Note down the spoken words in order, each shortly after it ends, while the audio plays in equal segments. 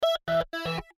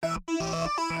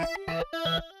Hello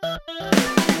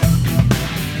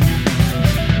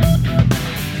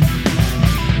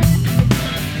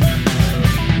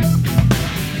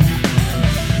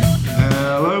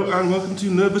and welcome to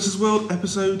Nerd vs. World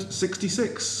episode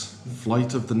 66,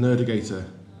 Flight of the Nerdigator.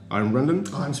 I'm Brendan.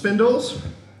 I'm Spindles.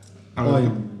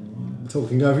 I'm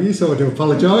talking over you, so I do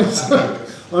apologise.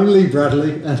 I'm Lee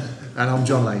Bradley. And I'm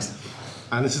John Lace.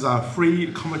 And this is our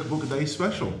free comic book a day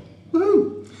special. Woohoo!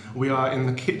 We are in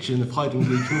the kitchen of Hiding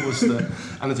Geek in Worcester,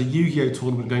 and there's a Yu-Gi-Oh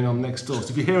tournament going on next door. So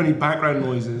if you hear any background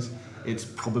noises, it's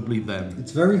probably them.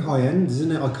 It's very high end,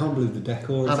 isn't it? I can't believe the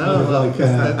decor. It's I know,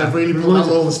 kind of they've really pulled out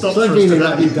all the stops for us being today.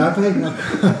 Abu Dhabi.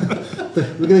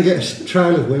 We're going to get a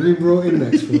trail of women brought in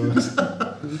next for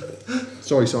us.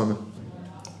 Sorry, Simon.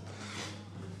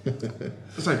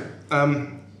 So,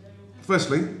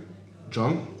 firstly,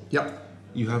 John. Yep.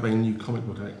 You have a new comic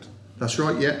book out. That's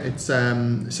right, yeah. It's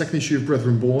the second issue of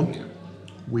Brethren Born. Yeah.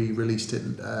 We released it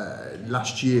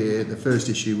last year. The first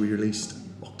issue we released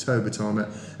October time,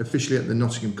 officially at the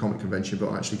Nottingham Comic Convention, but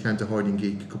I actually came to Hiding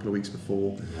Geek a couple of weeks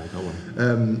before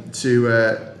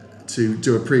to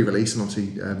do a pre-release. And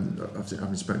obviously,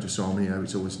 having spoken to Simon,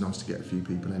 it's always nice to get a few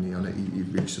people in here on it. He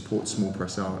really supports small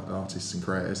press artists and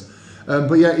creators.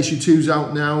 But yeah, issue 2's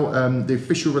out now. The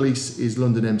official release is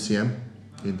London MCM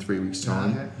in 3 weeks'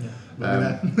 time.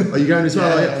 Are you going as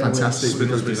well? Yeah, fantastic.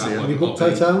 Because Good to see Have you. you booked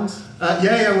hotels? We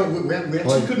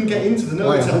actually couldn't get into the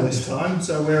I hotel haven't. this time,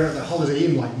 so we're at the Holiday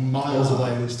Inn like miles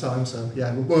away this time. So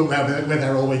yeah, we're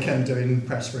there all weekend doing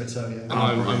press for it. So yeah. And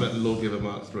I'm at Lawgiver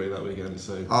Mark 3 that weekend,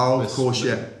 so... Oh, of course,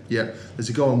 yeah. There's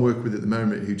a guy I'm working with at the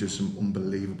moment who does some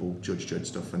unbelievable Judge Dredd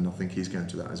stuff, and I think he's going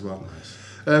to that as well.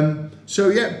 Nice. So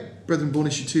yeah, Brethren Born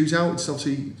issue 2's out. It's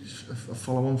obviously a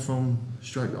follow-on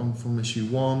straight on from issue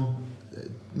 1.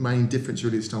 Main difference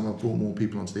really this time, I've brought more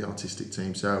people onto the artistic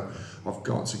team. So I've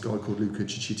got a guy called Luca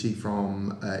Ciccitti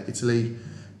from Italy,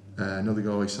 another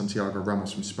guy, Santiago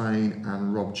Ramos from Spain,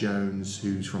 and Rob Jones,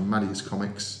 who's from Madius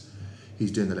Comics.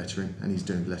 He's doing the lettering, and he's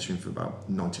doing the lettering for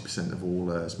about 90% of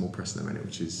all small press at the minute,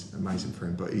 which is amazing for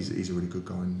him. But he's a really good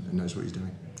guy and knows what he's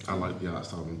doing. I like the art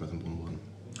style in Brethren Born 1.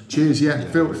 Cheers, yeah.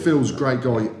 Phil's a great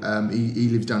guy. He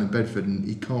lives down in Bedford, and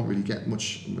he can't really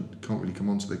come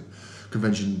onto the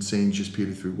convention scene just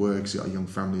purely through work. He's got a young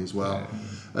family as well.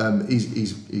 Yeah.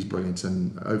 He's brilliant,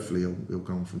 and hopefully he'll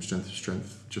go on from strength to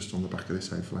strength just on the back of this,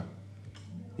 hopefully.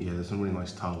 Yeah, there's some really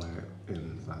nice tile layout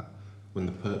in that. When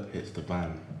the perp hits the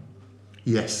van.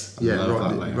 Yes, I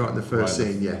love that layout. right in the first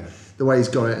scene, yeah. The way he's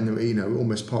got it, and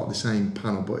almost part of the same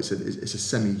panel, but it's a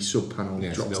semi sub panel,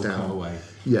 drops down. Away.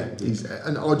 Yeah,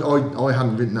 and I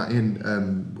hadn't written that in.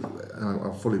 And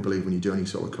I fully believe when you do any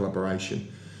sort of collaboration,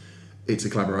 it's a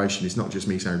collaboration. It's not just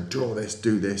me saying draw this,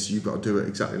 do this. You've got to do it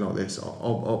exactly like this.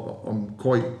 I'm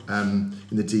quite in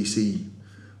the DC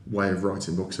way of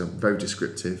writing books. I'm very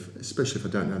descriptive, especially if I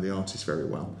don't know the artist very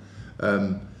well.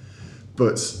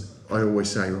 But I always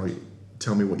say, right,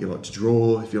 tell me what you like to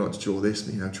draw. If you like to draw this,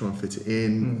 try and fit it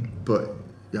in. But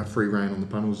you have free reign on the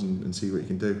panels and see what you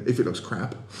can do. If it looks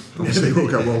crap, obviously we'll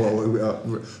go,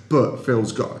 well. But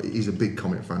he's a big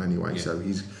comic fan anyway, so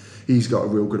he's got a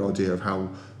real good idea of how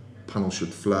panels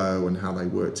should flow and how they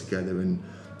work together, and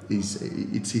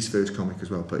it's his first comic as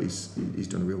well, but he's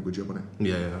done a real good job on it.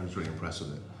 Yeah, I was really impressed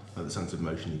with it. Like the sense of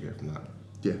motion you get from that.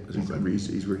 Yeah,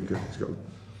 he's really good. He's got a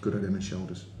good head on his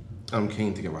shoulders. I'm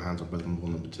keen to get my hands on Brethren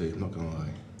Born number 2, not gonna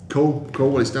lie. Cool.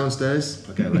 Well, it's downstairs.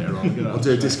 I'll get it later on. I'll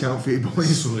do a discount for you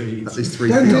boys. Sweet. At least 3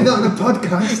 Don't do p.m. that on a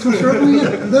podcast. What's wrong with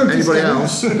you? Anybody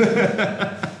else?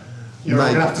 You're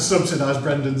going to have to subsidise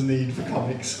Brendan's need for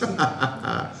comics.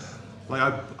 Like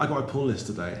I got my pull list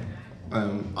today.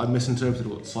 I misinterpreted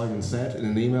what Simon said in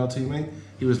an email to me.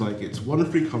 He was like, it's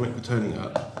 1 free comic for turning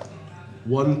up,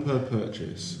 1 per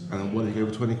purchase, and then 1 if you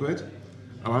go for 20 quid.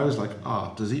 And I was like,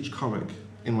 does each comic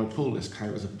in my pull list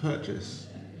count as a purchase?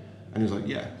 And he was like,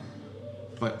 yeah.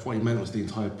 But what he meant was the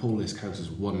entire pull list counts as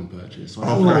 1 purchase. So I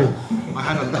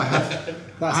hadn't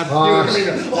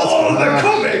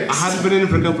been in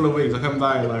for a couple of weeks. I come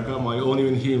down, like, I got my All New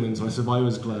Inhumans, my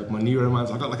Survivor's Club, my New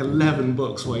Romance. I got like 11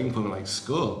 books waiting for me, like,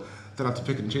 score. Don't have to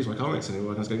pick and choose my comics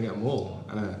anymore. I can just go and get them all.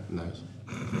 And no.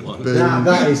 1.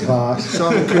 That is harsh.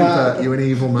 Simon Cooper, you're an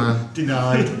evil man.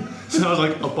 Denied. So I was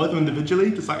like, I'll buy them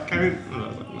individually. Does that count? And I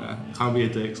was like, nah, can't be a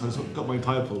dick. So I just got my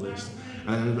entire pull list. And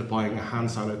I ended up buying a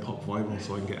hand signed pop vinyl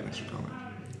so I can get an extra comic.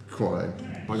 Quite.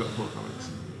 But I got 4 comics.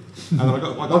 And then I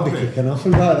got I'll be kicking off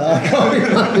about that. I can't be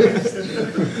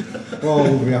honest. Well,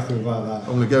 we'll be happy about that.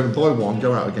 I'm going to go and buy one,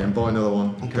 go out again, buy another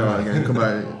one, go out again, come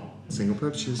back. Single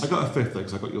purchases. I got a 5th though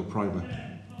because I got your primer.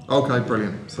 Okay,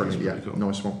 brilliant. So Yeah, cool.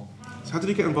 nice one. So how did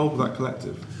you get involved with that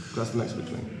collective? That's the next big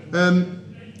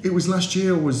thing. It was last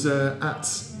year. I was at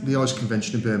the ICE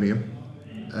convention in Birmingham.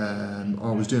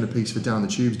 I was doing a piece for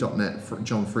downthetubes.net for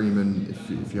John Freeman.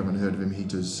 If you haven't heard of him, he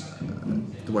does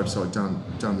the website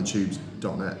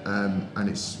downthetubes.net, and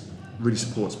it's really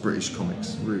supports British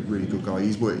comics. Really good guy. He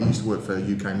used to work for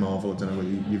UK Marvel. I don't know whether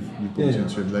you've bumped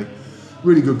into him, Lee.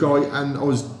 Really good guy. And I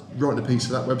was writing a piece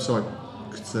for that website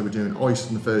because they were doing ICE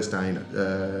on the first day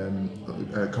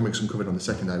and Comics Uncovered on the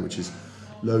second day, which is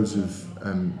loads of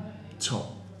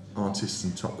top artists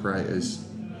and top creators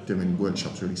doing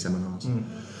workshops, really seminars.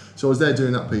 So I was there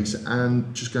doing that piece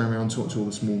and just going around talking to all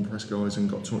the small press guys, and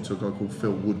got talking to a guy called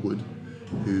Phil Woodward,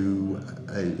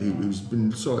 who's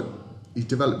been sort of, he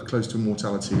developed close to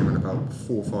immortality around about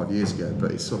 4 or 5 years ago,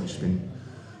 but he's sort of just been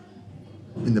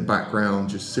in the background,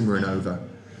 just simmering over.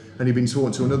 And he'd been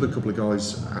talking to another couple of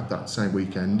guys at that same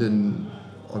weekend, and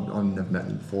I've never met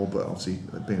them before, but obviously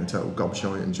being a total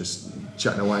gobshite and just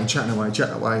chatting away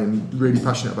and really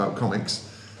passionate about comics.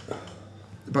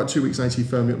 About 2 weeks later, he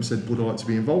phoned me up and said, would I like to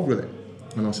be involved with it?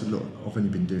 And I said, look, I've only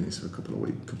been doing this for a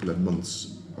couple of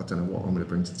months. I don't know what I'm going to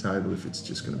bring to the table, if it's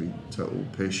just going to be total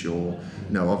pish or,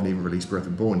 no, I haven't even released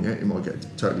Brethren Born yet. It might get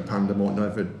totally panned, I might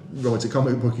never write a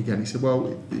comic book again. He said,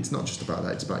 well, it's not just about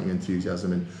that, it's about your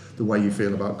enthusiasm and the way you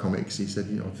feel about comics. He said,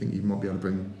 I think you might be able to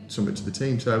bring something to the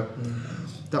team. So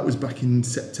that was back in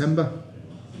September.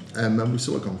 And we've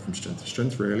sort of gone from strength to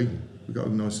strength, really. We've got a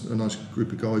nice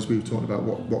group of guys. We were talking about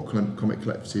what comic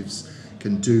collectives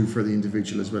can do for the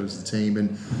individual as well as the team,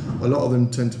 and a lot of them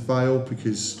tend to fail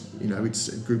because it's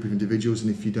a group of individuals, and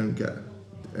if you don't get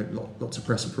lots of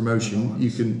press and promotion,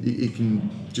 it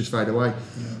can just fade away. Yeah.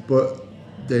 But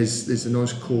there's a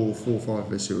nice core 4 or 5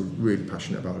 of us who are really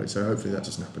passionate about it. So hopefully that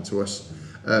doesn't happen to us.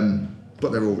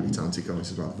 But they're all really talented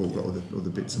guys as well. They've all got other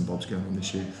bits and bobs going on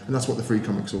this year, and that's what the free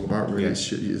comic's all about. Really,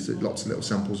 is lots of little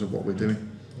samples of what we're doing.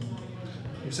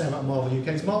 You're saying about Marvel UK.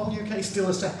 Is Marvel UK still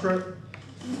a separate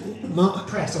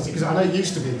press? Because I know it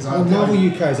used to be. Marvel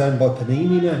UK is owned by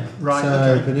Panini now. Right. So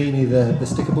okay. Panini, the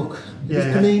sticker book. Is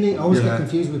Panini? I always get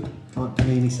confused with like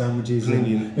Panini sandwiches. It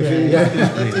is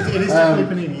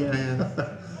definitely Panini.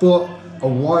 Yeah. But a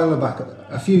while back,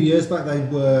 a few years back, they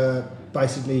were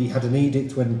basically had an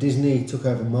edict when Disney took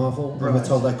over Marvel. They were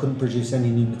told they couldn't produce any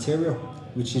new material,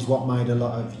 which is what made a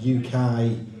lot of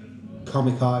UK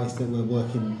comic artists that were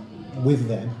working with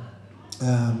them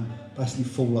basically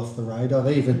fall off the radar.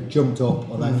 They either jumped up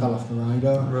or they fell off the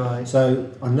radar. Right.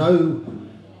 So I know,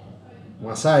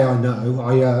 when I say I know,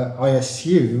 I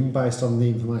assume based on the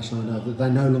information I know that they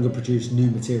no longer produce new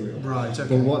material. Right.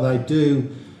 Okay. But what they do,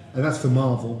 and that's for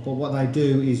Marvel, but what they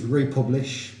do is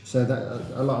republish. So that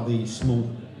a lot of the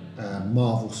small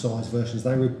Marvel size versions,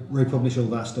 they republish all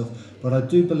that stuff. But I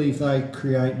do believe they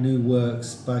create new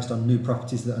works based on new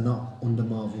properties that are not under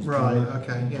Marvel's. Right.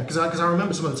 Okay. Yeah. Because I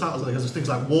remember some of the titles. There's things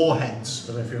like Warheads. I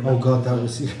don't know if you remember. Oh God, that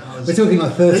was we're talking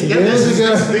like 30 years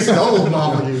ago. This is old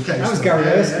Marvel UK. That was Gary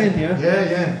Erskine.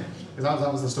 Yeah.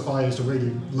 That was the stuff I used to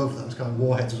really love. That was kind of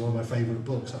Warheads was one of my favourite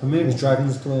books. For me, it was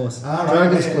Dragon's Claws.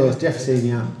 Dragon's Claws, Jeff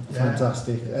Senior,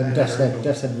 fantastic. And Death's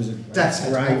Head was a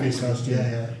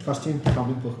great costume,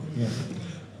 comic book. Yeah,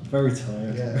 very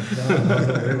tired.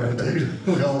 Yeah, dude.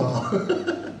 We all are.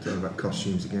 Talking about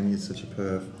costumes again, you're such a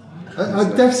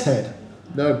perv. Death's Head?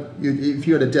 No, if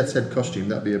you had a Death's Head costume,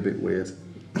 that'd be a bit weird.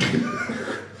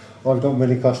 I've got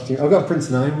many costumes. I've got Prince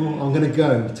Namor. I'm going to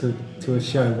go to a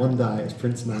show one day as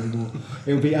Prince Namor.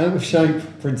 It will be out of shape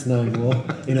Prince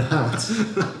Namor in a hat,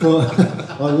 but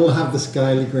I will have the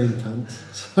scaly green pants.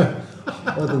 So,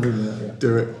 other than that, yeah.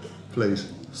 Do it,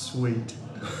 please. Sweet.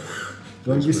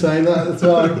 Don't be saying that at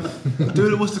the time. Do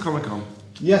it at Worcester Comic Con.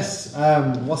 Yes.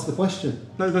 What's the question?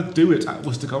 No, do it at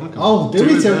Worcester Comic Con. Oh, do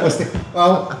it at Worcester.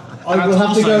 Well, I will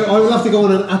have to go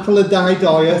on an apple a day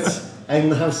diet.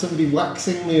 And have somebody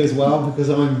waxing me as well because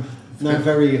I'm now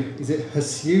very, is it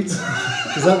hirsute? Is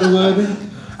that the wording?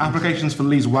 Applications for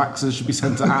Lee's waxers should be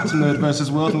sent to @Nerd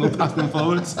vs World and we'll pass them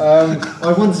forwards.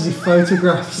 I want to see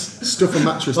photographs.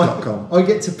 Stuffamattress.com. I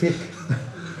get to pick.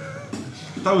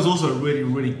 That was also a really,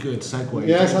 really good segue.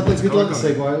 Yes, I did like the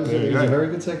segue. It was a very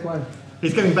good segue.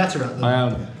 He's getting better at them. I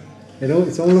am.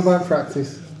 It's all about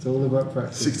practice. It's all about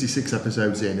practice. 66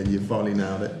 episodes in and you've finally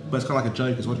nailed it. But it's kind of like a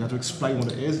joke as well. You have to explain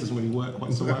what it is. It doesn't really work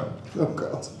quite so well. Oh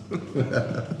God.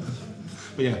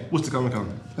 But yeah, Worcester Comic Con.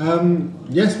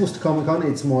 Yes, Worcester Comic Con.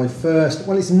 It's my first.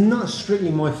 Well, it's not strictly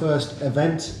my first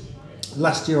event.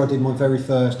 Last year I did my very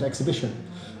first exhibition,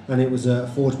 and it was at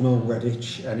Forge Mill,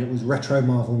 Redditch, and it was Retro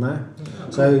Marvel Now.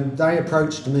 So they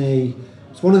approached me.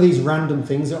 It's one of these random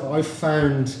things that I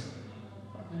found.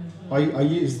 I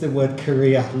use the word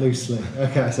career loosely.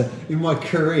 Okay, so in my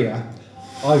career,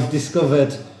 I've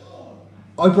discovered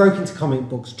I broke into comic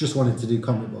books just wanting to do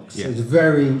comic books. Yeah.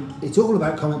 It's all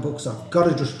about comic books. I've got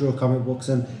to just draw comic books,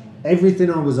 and everything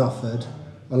I was offered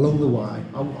along the way,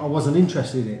 I wasn't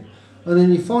interested in. And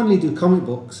then you finally do comic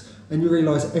books, and you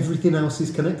realise everything else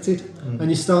is connected, and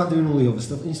you start doing all the other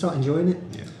stuff, and you start enjoying it.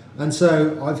 Yeah. And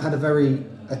so I've had a very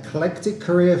eclectic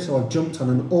career, so I've jumped on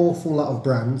an awful lot of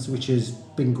brands, which has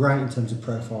been great in terms of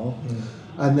profile.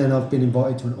 And then I've been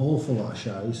invited to an awful lot of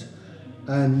shows,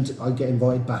 and I get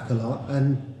invited back a lot.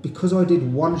 And because I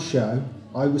did one show,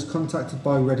 I was contacted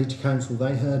by Redditch Council.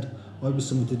 They heard I was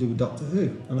something to do with Doctor Who,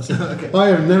 and I said, okay. I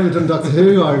have never done Doctor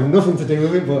Who, I have nothing to do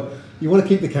with it, but you want to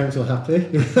keep the council happy.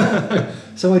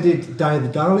 So I did Day of the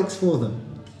Daleks for them.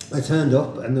 I turned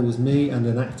up, and there was me and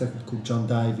an actor called John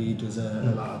Davey, who does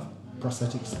a lot of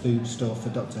prosthetics food stuff for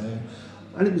Doctor Who,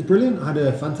 and it was brilliant. I had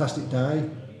a fantastic day,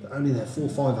 only there 4 or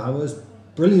 5 hours,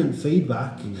 brilliant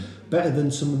feedback, better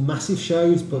than some massive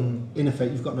shows, but in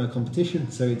effect you've got no competition,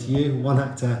 so it's you, one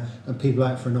actor, and people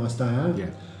out for a nice day out.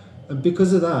 Yeah. And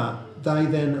because of that, they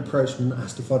then approached me and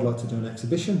asked if I'd like to do an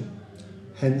exhibition.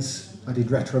 Hence, I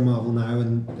did Retro Marvel Now,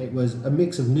 and it was a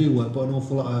mix of new work, but an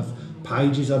awful lot of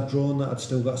pages I'd drawn that I'd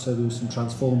still got. So there was some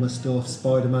Transformers stuff,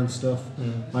 Spider-Man stuff.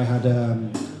 I had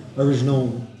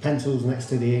original pencils next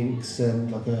to the inks,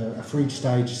 and like a for each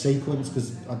stage sequence,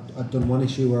 because I'd done one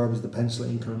issue where I was the pencil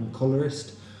inker and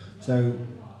colourist. So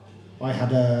I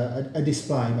had a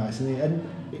display basically, and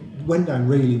it went down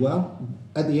really well.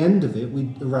 At the end of it,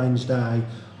 we arranged a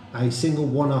single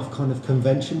one-off kind of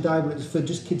convention day, but it was for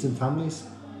just kids and families,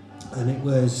 and it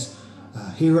was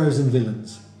heroes and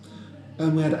villains.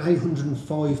 And we had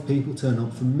 805 people turn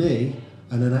up for me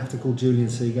and an actor called Julian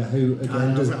Seeger, who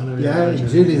again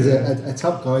Julian's a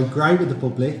top guy, great with the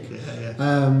public.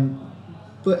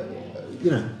 But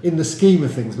you know, in the scheme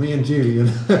of things, me and Julian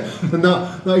are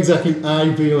not exactly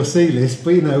A, B or C list,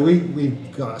 but you know,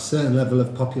 we've got a certain level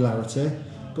of popularity.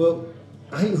 But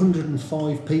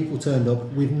 805 people turned up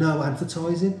with no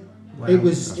advertising. Wow, it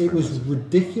was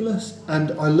ridiculous,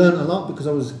 and I learnt a lot because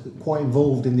I was quite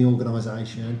involved in the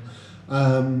organisation,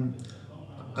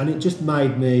 and it just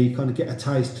made me kind of get a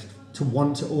taste to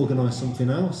want to organise something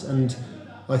else. And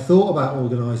I thought about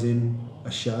organising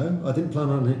a show. I didn't plan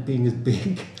on it being as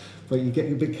big, but you get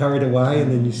a bit carried away,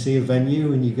 and then you see a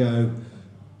venue and you go,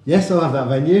 yes, I'll have that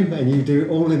venue, and you do it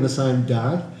all in the same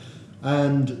day.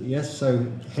 And yes, so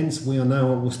hence we are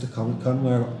now at Worcester Comic Con,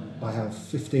 where I have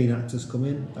 15 actors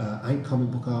coming, 8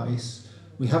 comic book artists.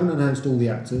 We haven't announced all the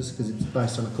actors because it's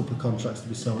based on a couple of contracts to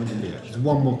be signed, and there's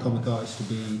one more comic artist to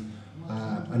be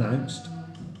announced.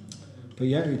 But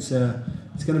yeah, it's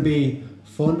going to be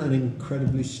fun and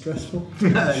incredibly stressful.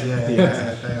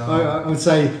 I would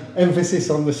say emphasis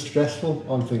on the stressful,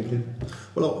 I'm thinking.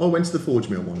 Well, I went to the Forge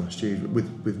Mill one last year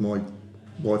with my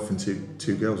wife and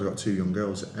two girls. I got 2 young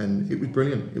girls, and it was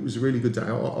brilliant. It was a really good day.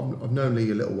 I've known Lee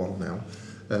a little while now.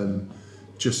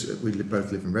 We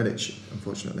both live in Redditch,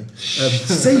 unfortunately.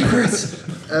 Secret!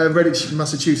 Redditch,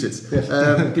 Massachusetts. Yes.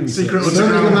 Give me Secret.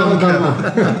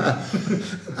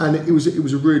 And it was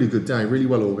a really good day, really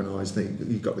well organised.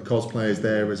 You got the cosplayers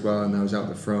there as well, and I was out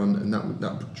the front, and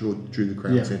that drew the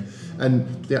crowds in. And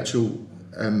the actual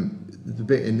the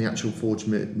bit in the actual Forge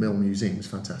Mill Museum was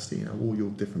fantastic. You know, all your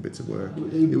different bits of work.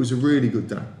 It was a really good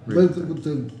day.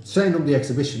 Setting up the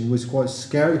exhibition was quite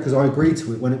scary because I agreed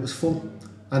to it when it was full,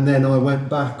 and then I went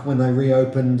back when they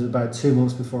reopened about 2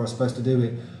 months before I was supposed to do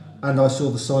it, and I saw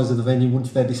the size of the venue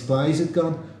once their displays had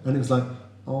gone, and it was like,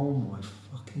 oh my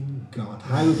fucking god,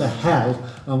 how the hell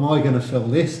am I going to fill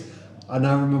this? And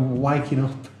I remember waking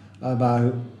up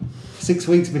about 6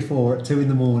 weeks before at 2 in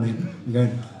the morning and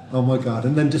going, oh my god,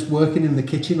 and then just working in the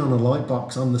kitchen on a light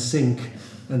box on the sink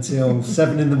until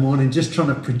 7 in the morning, just trying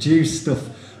to produce stuff.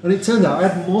 And it turned out I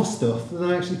had more stuff than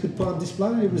I actually could put on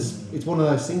display. It's one of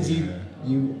those things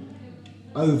you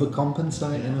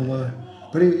overcompensate in a way.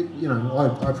 But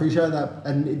I appreciate that,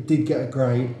 and it did get a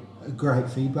great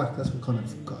feedback. That's what kind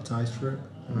of got a taste for it.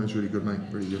 That was really good, mate.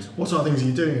 Really good. What sort of things are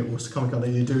you doing at Worcester Comic Con? Are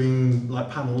you doing like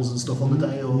panels and stuff on the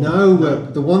day? Or no.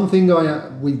 The one thing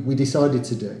we decided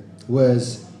to do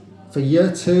was, for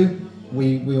year 2,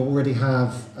 we already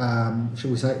have,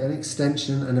 shall we say, an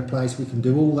extension and a place we can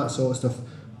do all that sort of stuff.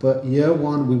 But year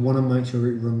 1, we want to make sure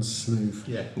it runs smooth.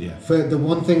 Yeah. For the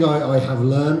one thing I have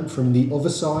learned from the other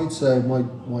side, so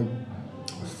my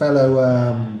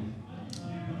fellow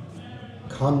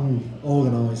con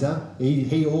organiser,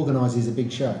 he organises a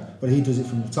big show, but he does it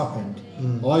from the top end.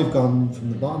 I've gone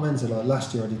from the bottom end, so like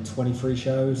last year I did 23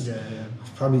 shows.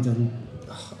 I've probably done,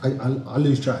 I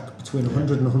lose track, between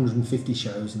 100 and 150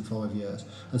 shows in 5 years,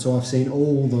 and so I've seen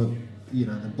all the you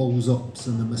know, the balls ups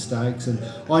and the mistakes, and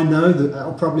I know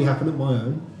that'll probably happen at my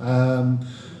own,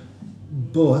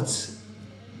 but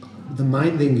the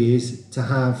main thing is to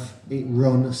have it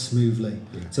run smoothly,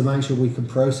 to make sure we can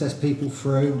process people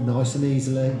through nice and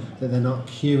easily, that they're not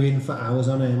queuing for hours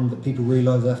on end, that people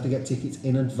realise they have to get tickets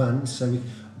in advance, so we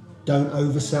don't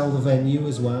oversell the venue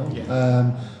as well.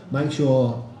 Make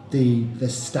sure the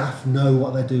staff know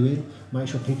what they're doing, make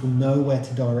sure people know where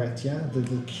to direct you,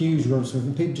 the queues run smooth,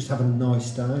 and people just have a nice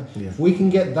day. If we can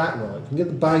get that right, we can get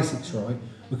the basics right,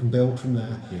 we can build from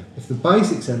there. If the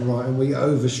basics aren't right and we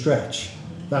overstretch,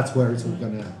 that's where it's all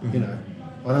going to, you know.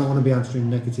 I don't want to be answering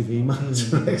negative emails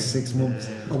for the next 6 months.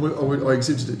 I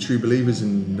exhibited at True Believers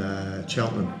in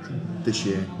Cheltenham this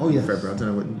year. In February.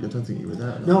 I don't think you were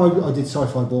there. No, I did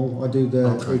Sci-Fi Ball. I do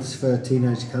it's for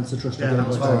Teenage Cancer Trust. Yeah, that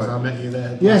was I met you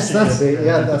there. Yes, that's it.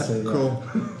 Yeah, that's it. Cool.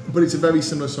 But it's a very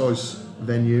similar size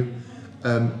venue.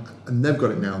 And they've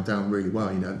got it now down really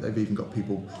well. You know, they've even got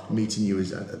people meeting you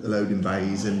at the loading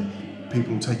bays, and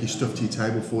people will take your stuff to your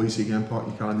table for you, so you go and park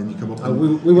your car, and then you come up.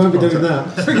 We won't be doing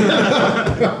that.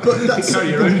 But that's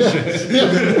carry your own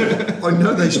shit. I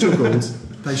know they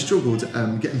struggled.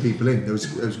 Getting people in. There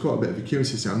was quite a bit of a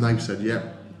curiosity, and they said, "Yeah,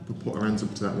 we'll put our hands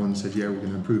up to that one." And said, "Yeah, we're going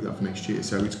to improve that for next year."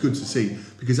 So it's good to see,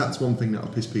 because that's one thing that'll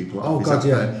piss people off. Oh God,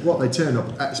 yeah. They turn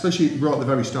up, especially right at the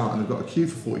very start, and they've got a queue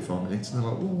for 45 minutes, and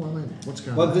they're like, "Oh, what's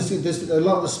going on?" Well, there's a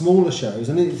lot of the smaller shows,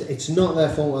 and it's not their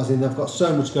fault, as in they've got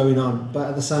so much going on, but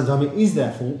at the same time, it is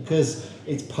their fault because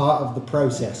it's part of the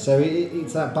process. So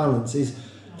it's that balance.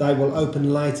 They will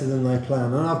open later than they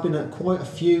plan, and I've been at quite a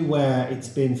few where it's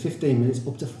been 15 minutes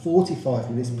up to 45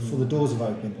 minutes before the doors have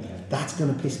opened. That's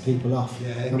going to piss people off.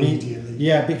 Yeah, immediately.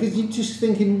 Because you're just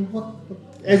thinking, what?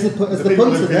 As the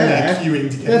punter there,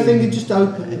 they're thinking, just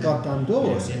open the goddamn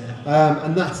doors.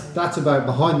 And that's about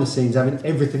behind the scenes, having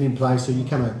everything in place so you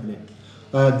can open it.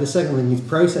 The second thing is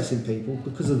processing people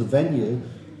because of the venue.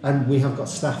 And we have got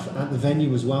staff at the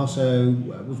venue as well, so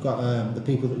we've got the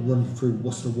people that run through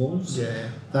Worcester Wolves.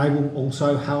 They will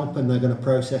also help, and they're going to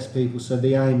process people. So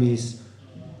the aim is,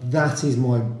 that is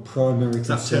my primary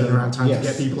concern. That turnaround time to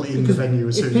get people in the venue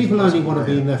as soon as possible. If people only want to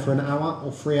be in there for an hour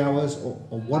or 3 hours or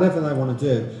whatever they want to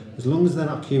do, as long as they're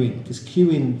not queuing, because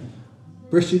queuing,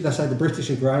 they say the British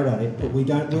are great at it, but we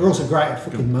don't. We're also great at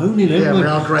fucking moaning, aren't we? We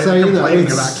are great at complaining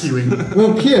about queuing.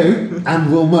 We'll queue and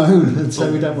we'll moan, and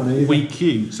so we don't want to either. We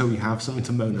queue so we have something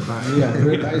to moan about. Yeah,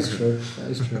 that is true.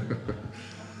 That is true.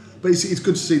 But it's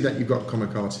good to see that you've got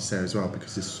comic artists there as well,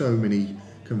 because there's so many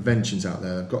conventions out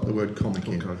there. I've got the word comic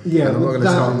in. Yeah, and I'm not going to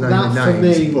start naming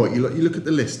names, but you look at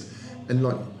the list, and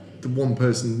like the one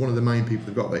of the main people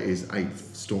who've got there is 8th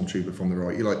Stormtrooper from the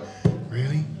right. You're like,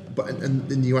 really? But and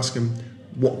then you ask them,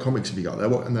 what comics have you got there?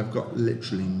 And they've got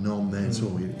literally none there at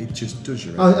all. It just does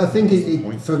you. I think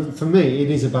for me,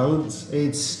 it is a balance.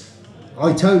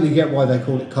 I totally get why they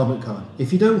call it Comic Con.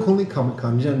 If you don't call it Comic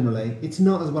Con, generally, it's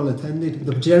not as well attended.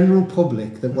 The general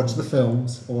public that watch the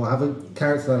films or have a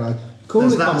character they like, call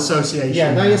it that association.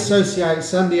 Yeah, they associate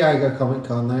San Diego Comic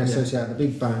Con, they associate the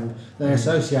Big Bang, they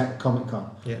associate Comic Con.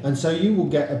 And so you will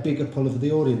get a bigger pull of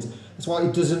the audience. That's why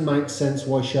it doesn't make sense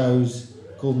why shows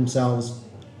call themselves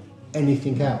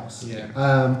anything else.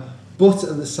 But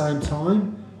at the same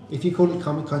time, if you call it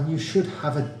Comic Con, you should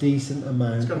have a decent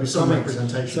amount. It's got to be some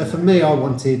representation. So for me, I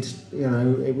wanted,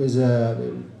 it was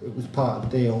part of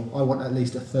the deal. I want at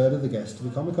least a third of the guests to be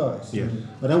comic artists.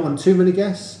 I don't want too many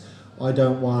guests. I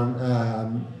don't want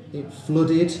it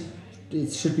flooded.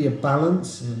 It should be a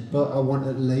balance, but I want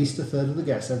at least a third of the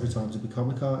guests every time to be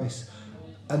comic artists.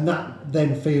 And that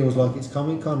then feels like it's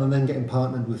Comic Con, and then getting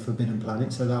partnered with Forbidden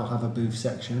Planet, so they'll have a booth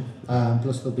section.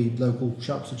 Plus there'll be local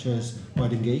shops such as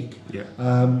Wide and Geek.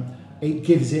 It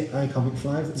gives it a comic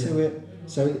flavour to it.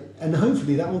 So, and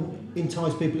hopefully that will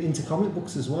entice people into comic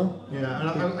books as well. Yeah, and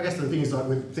I guess the thing is, like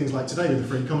with things like today with the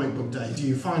Free Comic Book Day, do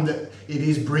you find that it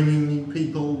is bringing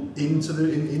people into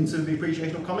the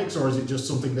appreciation of comics, or is it just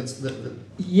something that?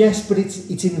 Yes, but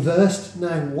it's inversed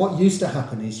now. What used to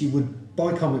happen is you would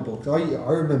buy comic books. I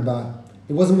remember,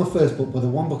 it wasn't my first book, but the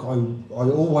one book I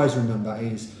always remember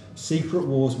is Secret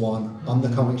Wars 1 on the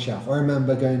comic shelf. I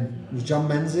remember going with John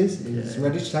Menzies in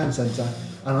Redditch Town Centre,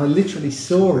 and I literally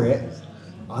saw it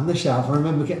on the shelf. I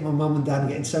remember getting my mum and dad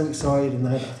getting so excited, and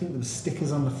I think there were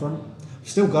stickers on the front. I've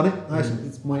still got it.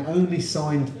 It's my only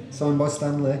signed by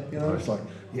Stan Lee. It's like,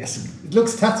 yes, it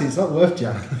looks tatty. It's not worth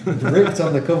jack. It's ripped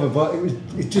on the cover, but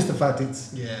it's just the fact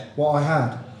it's what I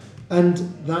had. And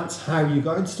that's how you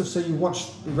got into stuff. So you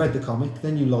read the comic,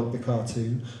 then you like the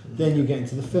cartoon, then you get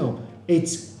into the film.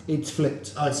 It's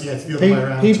flipped. Oh, it's the other way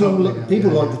around.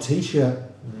 People like the T-shirt.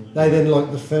 They then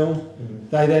like the film.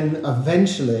 They then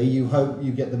eventually, you hope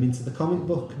you get them into the comic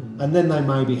book, and then they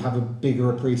maybe have a bigger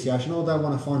appreciation, or they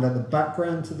want to find out the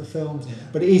background to the films.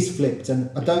 But it is flipped, and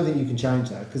I don't think you can change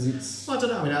that because it's. I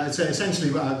don't know. I mean, I'd say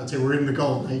essentially, I'd say we're in the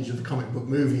golden age of the comic book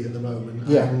movie at the moment.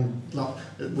 Yeah. And like,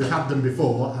 we've had them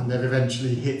before, and they've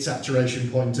eventually hit saturation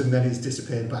point, and then it's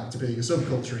disappeared back to being a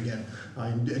subculture again.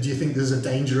 Do you think there's a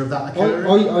danger of that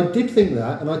occurring? I did think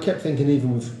that, and I kept thinking,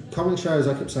 even with comic shows,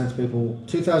 I kept saying to people,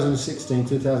 2016,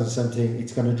 2017,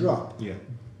 it's going to drop. Yeah.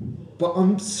 But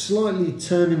I'm slightly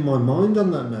turning my mind on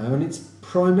that now, and it's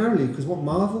primarily because what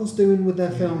Marvel's doing with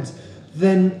their films,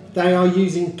 then they are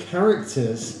using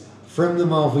characters from the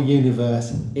Marvel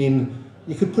Universe in,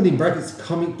 you could put in brackets,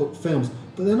 comic book films,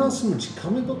 but they're not so much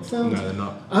comic book films. No, they're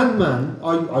not. Ant-Man,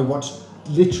 I watched.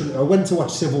 Literally, I went to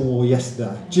watch Civil War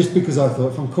yesterday just because I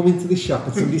thought if I'm coming to this shop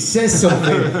and somebody says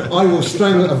something, I will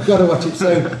strangle it. I've got to watch it.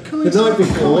 So the night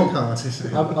before,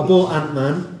 I bought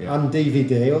Ant-Man on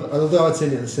DVD, although I'd seen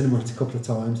it at the cinema a couple of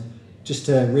times, just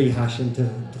to rehash and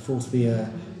to force the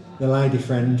lady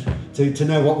friend to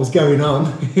know what was going on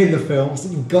in the film. So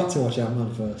you've got to watch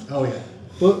Ant-Man first. Oh yeah.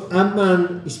 But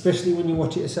Ant-Man, especially when you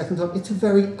watch it a second time, it's a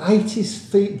very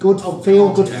 80s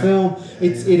feel-good film.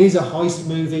 It is a heist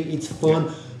movie. It's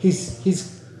fun.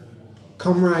 His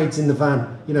comrades in the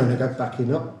van, you know, they go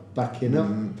backing up.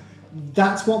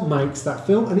 That's what makes that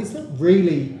film, and it's not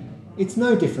really. It's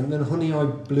no different than Honey, I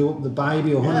Blew Up the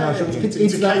Baby or Honey, I Shot the Kids.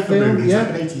 It's that film, movie. It's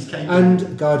like an 80s caper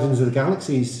and Guardians of the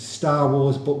Galaxy is Star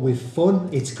Wars, but with fun.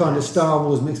 It's kind of Star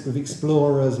Wars mixed with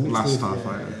Explorers, mixed Last with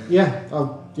Starfighter. Yeah.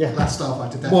 Last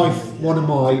Starfighter, definitely. One of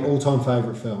my all-time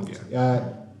favourite films.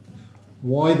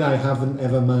 Why they haven't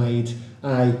ever made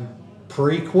a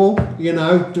prequel, you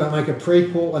know, don't make a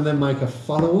prequel and then make a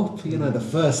follow-up, you know, the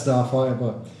first Starfighter,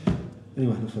 but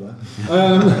anyway, enough of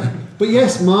that. But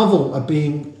yes, Marvel are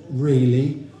being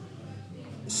really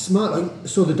smart. I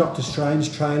saw the Doctor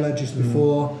Strange trailer just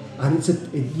before, and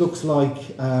it looks like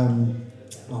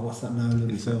what's that Nolan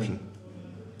Inception.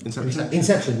 film?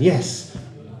 Inception, yes.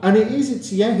 And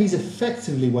he's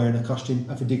effectively wearing a costume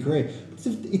of a degree.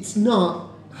 It's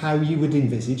not how you would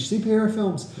envisage superhero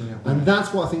films, and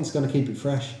that's what I think is going to keep it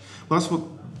fresh. Well, that's what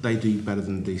they do better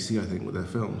than DC, I think, with their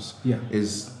films. Yeah.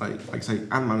 Is like say,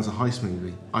 Ant-Man is a heist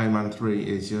movie. Iron Man 3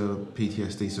 is your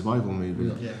PTSD survival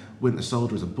movie. Yeah. Winter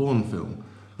Soldier is a Bourne film.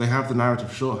 They have the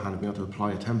narrative shorthand of being able to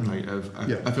apply a template of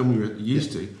a film you're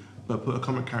used to, but put a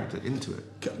comic character into it.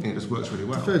 And it just works really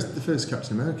well. The first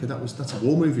Captain America, that's a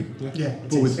war movie.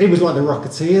 It was like the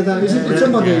Rocketeer, though. It's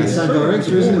somebody in the same direction, It's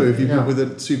a isn't war it? movie with the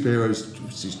superheroes.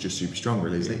 It's just super strong,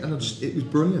 really, isn't it? And it was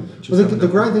brilliant. Well, the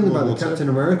great thing about the Captain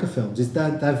America films is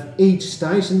that they've each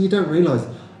stage, and you don't realise,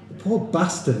 the poor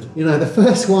bastard. You know, the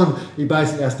first one, he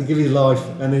basically has to give his life,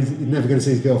 and he's never going to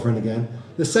see his girlfriend again.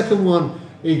 The second one,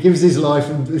 he gives his life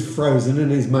and is frozen,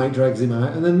 and his mate drags him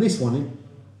out. And then this one,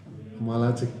 am I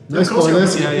allowed to? No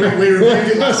spoilers. We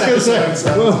reviewed it last episode,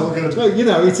 so it's all good. No, you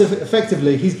know, it's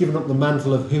effectively he's given up the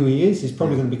mantle of who he is. He's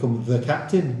probably going to become the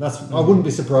captain. I wouldn't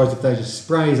be surprised if they just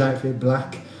spray his outfit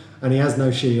black and he has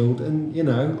no shield. And you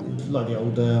know, like the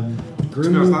old To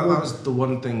be honest, that was the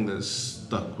one thing that's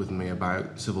stuck with me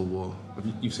about Civil War.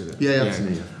 You've seen it? Yeah,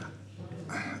 absolutely.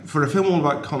 For a film all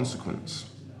about consequence,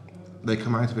 they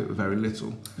come out of it with very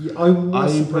little. Yeah, I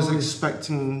was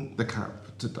expecting the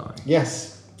Cap to die.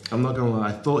 Yes. I'm not going to lie,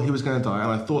 I thought he was going to die,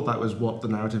 and I thought that was what the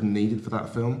narrative needed for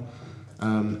that film.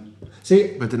 But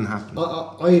it didn't happen.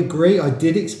 I agree, I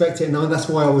did expect it, and that's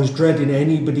why I was dreading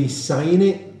anybody saying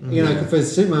it. You know, for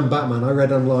Superman, Batman, I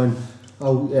read online,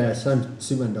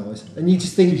 Superman dies. And you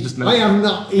just think, I have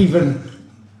not even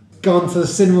gone to the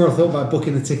cinema or thought about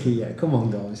booking a ticket yet. Come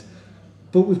on, guys.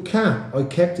 But with Cap, I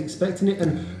kept expecting it,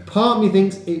 and part of me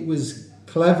thinks it was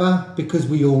clever because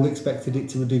we all expected it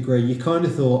to a degree. You kind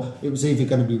of thought it was either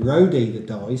going to be Rhodey that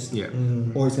dies,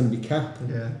 or it's going to be Cap.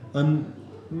 Yeah. And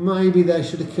maybe they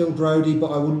should have killed Rhodey, but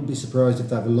I wouldn't be surprised if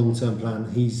they have a long-term plan.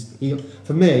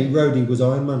 For me, Rhodey was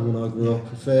Iron Man when I grew up.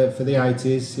 For the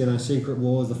 80s, you know, Secret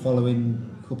Wars the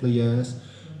following couple of years.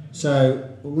 So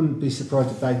I wouldn't be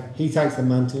surprised if he takes the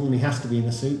mantle and he has to be in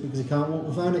a suit because he can't walk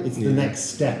without it. It's the next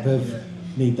step of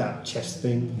need that chest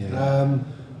thing. Yeah.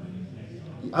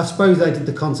 I suppose they did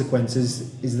the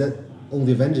consequences is that all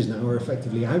the Avengers now are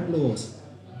effectively outlaws,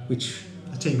 which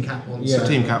The Team Cap ones. The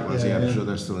Team Cap ones, I'm sure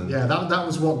they're still in. Yeah, that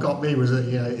was what got me, was that,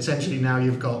 you know, essentially now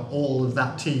you've got all of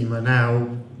that team are now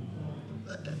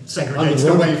segregated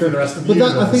away from the rest of the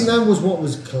universe. I think that was what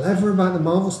was clever about the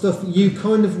Marvel stuff. You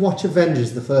kind of watch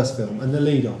Avengers, the first film, and the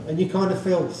lead on, and you kind of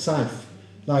feel safe.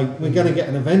 Like, we're going to get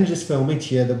an Avengers film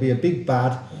each year, there'll be a big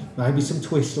bad, maybe some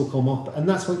twist will come up, and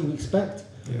that's what you expect.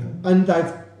 Yeah. And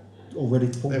they've already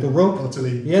pulled the rug.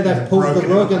 Utterly, They've pulled the broken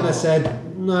rug it and they apart.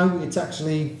 said, no, it's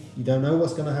actually, you don't know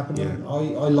what's going to happen. Yeah.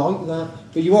 I like that.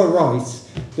 But you are right.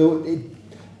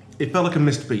 It felt like a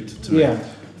missed beat to me. Yeah.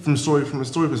 From a story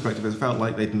perspective, it felt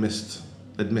like they'd missed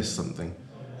something.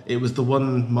 It was the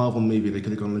one Marvel movie they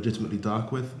could have gone legitimately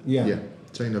dark with. Yeah,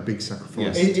 taking a big sacrifice.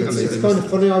 Yes. It's kind of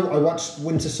funny. I watched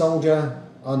Winter Soldier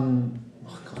on,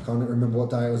 I can't remember what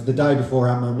day it was, the day before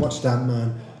Ant-Man, watched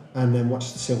Ant-Man and then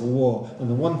watched the Civil War. And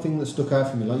the one thing that stuck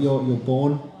out for me, like your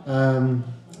Bourne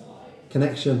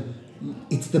connection,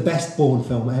 it's the best Bourne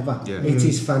film ever. Yeah. It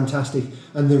is fantastic,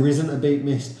 and there isn't a beat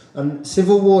missed. And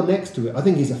Civil War next to it, I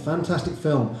think, is a fantastic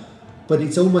film, but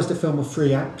it's almost a film of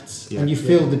 3 acts, and you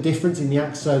feel the difference in the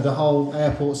acts. So the whole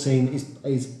airport scene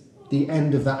is the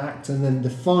end of that act, and then the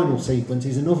final sequence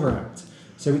is another act.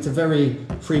 So it's a very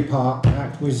 3-part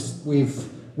act.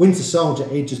 With Winter Soldier,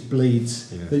 it just bleeds.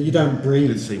 That you don't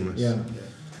breathe. It's seamless. Yeah.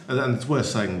 And it's worth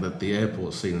saying that the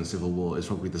airport scene in Civil War is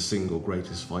probably the single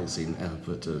greatest fight scene ever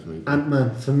put to a movie.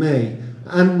 Ant-Man, for me,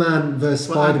 Ant-Man versus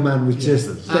Spider-Man was just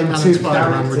them Ant-Man and two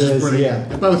Spider-Man were just characters. brilliant.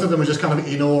 Yeah. Both of them were just kind of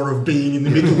in awe of being in the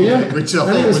middle of it, which I and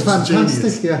thought it was was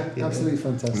fantastic. genius. Yeah, absolutely And they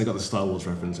fantastic. got the Star Wars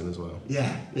reference in as well. The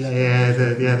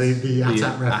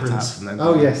AT-AT reference. and then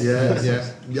Oh yes.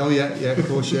 Yeah. Oh yeah. Of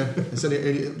course, yeah.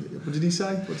 What did he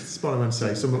say? What did Spider-Man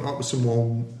say? Some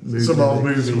old movie. Some old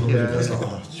movie. Yeah. I was like,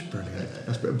 oh, it's brilliant.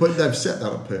 That's brilliant. But they've set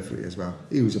that up perfectly as well.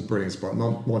 He was a brilliant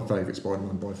Spider-Man. My favourite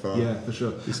Spider-Man by far. Yeah, for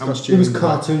sure. His He costume. was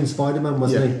cartoon Spider-Man,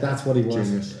 wasn't he? Yeah. That's what he was.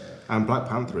 Genius. And Black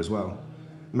Panther as well.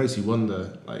 It makes you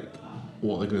wonder, like,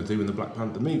 what they're going to do in the Black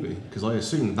Panther movie, because I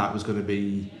assumed that was going to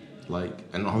be like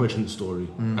an origin story,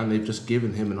 and they've just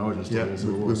given him an origin story. Yeah, in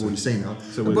Civil War, we've so- already seen that.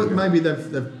 so But we're- maybe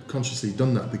they've consciously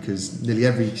done that because nearly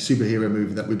every superhero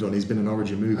movie that we've done has been an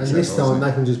origin movie. And so this far, time isn't it?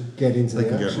 they can just get into They the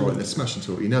can get action. right. They're smashing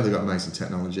to it. You know they've got amazing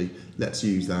technology. Let's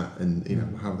use that, and you know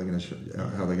how they're going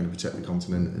to protect the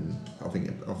continent. And I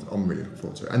think I'm really looking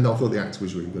forward to it. And I thought the actor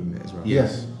was really good in it as well.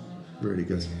 Yes. Really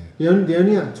good. The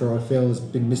only actor I feel has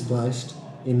been misplaced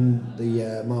in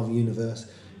the Marvel Universe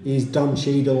is Don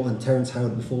Cheadle and Terrence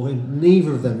Howard before him.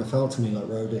 Neither of them have felt to me like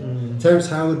Rhodey. Terrence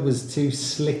Howard was too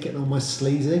slick and almost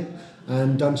sleazy,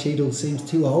 and Don Cheadle seems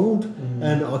too old.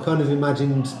 And I kind of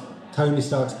imagined Tony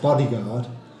Stark's bodyguard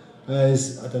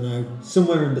as, I don't know,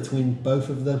 somewhere in between both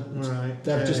of them. Right.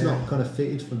 They've just not kind of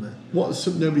fitted for me. What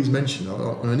nobody's mentioned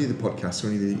on any of the podcasts or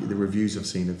any of the reviews I've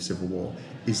seen of Civil War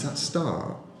is that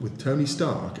start with Tony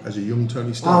Stark as a young Tony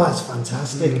Oh, Stark. that's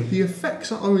fantastic. The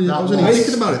effects. I was That only was-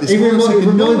 thinking about it. This It morning, I was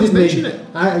thinking, no one's reminded mentioned me,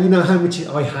 it. you know how much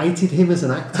I hated him as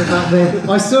an actor back then.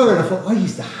 I saw it and I thought, I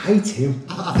used to hate him.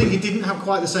 I think it didn't have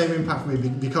quite the same impact for me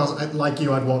because, like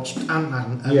you, I'd watched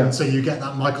Ant-Man, and Yeah. so you get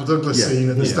that Michael Douglas Yeah. scene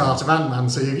at the Yeah. start of Ant-Man,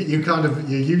 so you're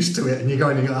used to it, and you're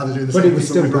going to how to do the But same it was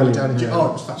thing still with Robert brilliant, Downey Jr. yeah. Oh,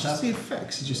 it was Just fantastic. the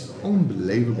effects are just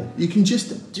unbelievable. You can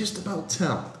just about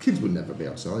tell. Kids would never be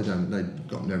outside. They've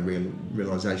got no real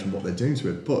realisation what they're doing to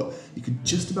it. But you could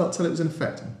just about tell it was an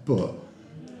effect. But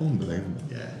unbelievable.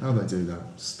 Yeah. How they do that.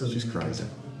 It's Stunning. just crazy.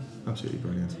 Absolutely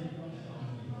brilliant.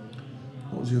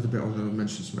 What was the other bit I was going to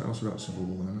mention? Something else about Civil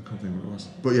War then? I can't think what it was.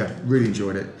 But yeah, really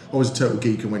enjoyed it. I was a total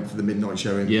geek and went for the midnight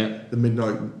showing. Yeah. The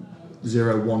midnight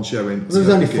 01 showing. There was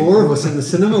only 4 of us in the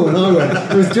cinema when I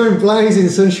went. It was during Blazing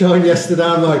Sunshine yesterday.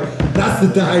 I'm like, that's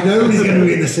the day. Nobody's going to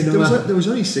be in the cinema. There was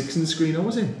only 6 in the screen I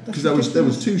was in because there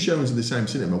was 2 showings of the same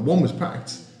cinema. One was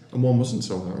packed and one wasn't.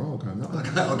 So I was like, oh,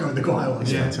 okay, that. I'll go in the quiet one.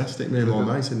 It's Yeah. fantastic. Me and my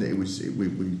mate, and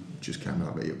we just came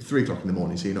out of it at 3 o'clock in the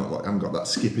morning. So you're not like haven't got that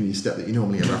skip in your step that you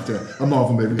normally have after a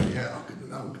Marvel movie. Going, yeah,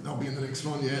 I'll be in the next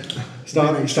one. Yeah,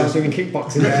 Start doing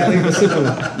kickboxing. In the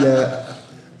cinema. yeah.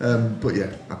 But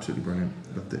yeah, absolutely brilliant.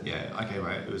 Loved it. Yeah, I came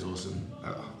out, it was awesome.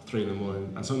 At 3 in the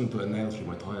morning, and someone put a nail through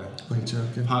my tyre. Are you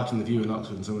joking? Parked in the View in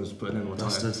Oxford, and someone just put a nail in my tyre.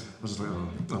 Bastard. I was just like,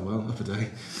 oh well, up a day.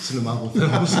 It's in a Marvel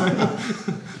film,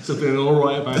 so feeling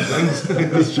alright about things.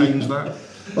 Let's change that.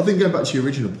 I think going back to your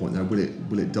original point though,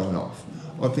 will it die off?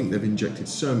 I think they've injected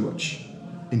so much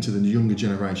into the younger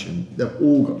generation. They've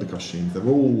all got the costumes, they're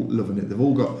all loving it, they've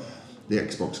all got the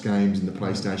Xbox games and the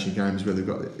PlayStation games where they've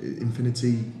got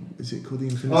Infinity, is it called the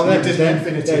Infinity? Oh, they did the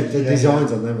Infinity. The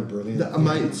designs on them are brilliant.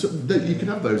 Mate, so you can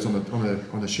have those on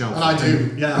a shelf. And I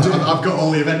do, yeah. I've got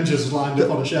all the Avengers lined up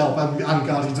on a shelf and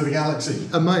Guardians of the Galaxy.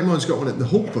 A mate of mine's got one at the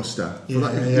Hulkbuster.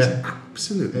 It's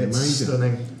absolutely It's amazing.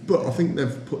 stunning. But I think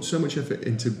they've put so much effort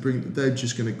into they're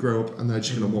just going to grow up and they're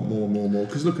just going to want more and more and more.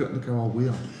 Because look how old we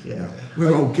are. Yeah.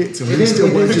 We're old gits and It we is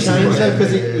still a want to change though,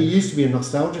 because it used to be a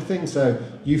nostalgia thing. So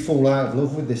you fall out of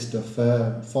love with this stuff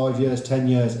for 5 years, 10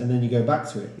 years, and then you go back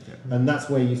to it, and that's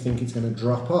where you think it's going to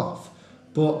drop off.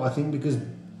 But I think because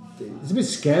it's a bit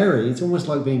scary. It's almost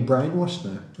like being brainwashed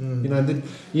now. You know,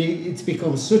 it's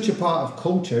become such a part of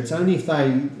culture. It's only if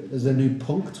there's a new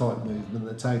punk type movement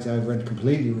that takes over and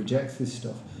completely rejects this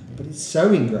stuff. But it's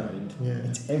so ingrained. Yeah.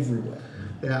 It's everywhere.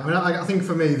 Yeah, I mean, I think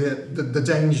for me the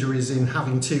danger is in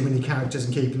having too many characters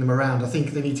and keeping them around. I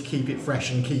think they need to keep it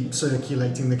fresh and keep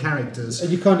circulating the characters.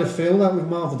 And you kind of feel that with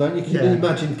Marvel, don't you? Can Yeah. you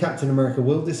imagine Captain America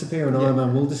will disappear and Iron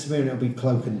Man will disappear and it'll be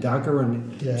Cloak and Dagger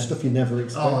and stuff you never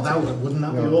expected. Oh, wouldn't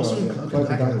that be Yeah, awesome? yeah. Cloak and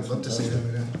Dagger, Dagger, I'd love to see them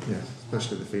again. Yeah,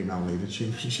 especially the female lead. She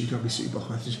got to be super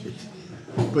hot, isn't she?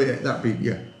 But yeah, that'd be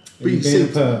But You being a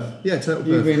perv. Yeah, total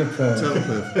You perf. being a perv. Total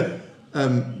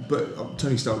perf. But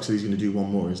Tony Stark said he's going to do one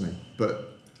more, isn't he? But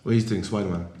Well, he's doing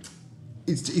Spider-Man.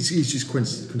 he's just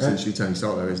quintessentially Tony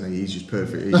Stark, though, isn't he? He's just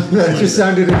perfect. That just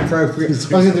sounded inappropriate. I was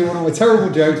going to do one of my terrible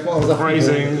jokes, but I was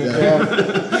Phrasing.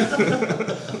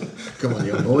 Come on,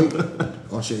 young boy.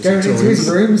 I'll show you Going some into his toys.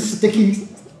 room, sticky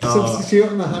substitute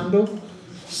on the handle.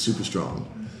 Super strong.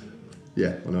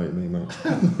 Yeah, I know what you mean,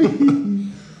 mate.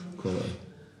 Quality.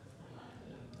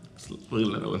 We'll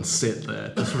let that one sit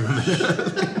there. Just for a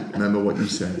minute. Remember what you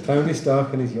said. Tony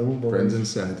Stark and his young boy. Brendan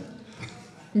said.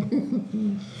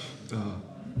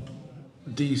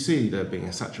 Do you see there being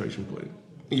a saturation point?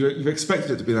 You've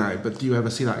expected it to be now, but do you ever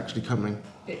see that actually coming?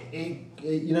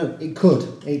 It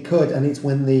could, and it's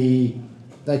when they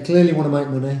clearly want to make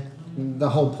money. The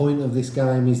whole point of this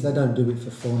game is they don't do it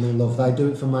for fun or love; they do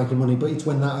it for making money. But it's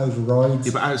when that overrides.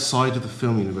 Yeah, but outside of the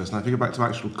film universe, now if you go back to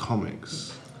actual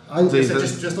comics, So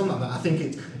just on that, I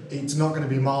think it's not going to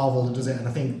be Marvel that does it, and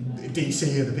I think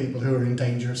DC are the people who are in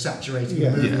danger of saturating the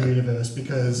movie universe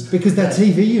because their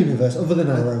TV universe, other than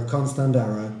Arrow, can't stand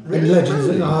Arrow. Really? And Legends.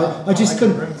 Really? I just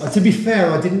couldn't. To be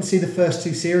fair, I didn't see the first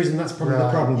two series, and that's probably the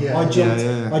problem. Yeah.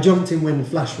 I jumped in when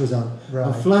Flash was on. Right.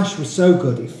 And Flash was so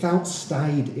good; it felt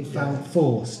staid, it felt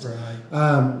forced.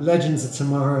 Right. Legends of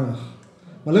Tomorrow.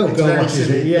 My little It's girl very watches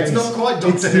silly. it. Yeah, it's not quite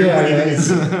Doctor Who, yeah, but yeah. it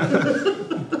is.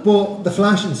 But the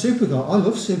Flash and Supergirl, I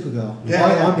love Supergirl.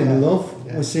 I'm in love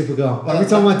with Supergirl. Well, Every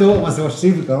time my daughter wants to watch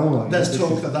Supergirl, I'm like, There's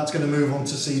talk that's going to move on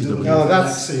to CW no, for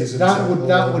next season. that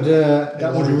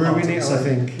would ruin it. I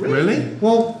think. really?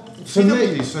 Well, for me,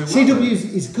 CW is so well CW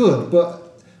is good,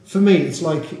 but for me, it's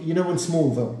like when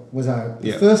Smallville was out.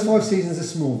 Yeah. The first 5 seasons of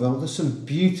Smallville, there's some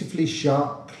beautifully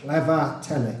shot, clever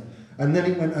telly, and then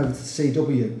it went over to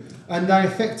CW, and they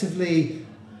effectively.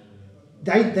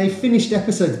 They finished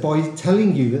episodes by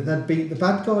telling you that they'd beat the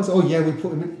bad guys. Oh yeah, we put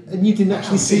them in, and you didn't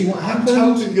actually see what I'm happened.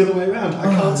 totally the other way around. I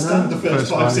can't stand the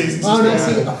first 5 seasons. Oh no,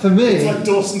 see, for me, It's like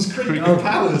Dawson's Creek with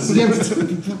powers. Yeah, but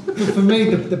for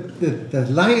me, the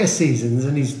later seasons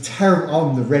and his terrible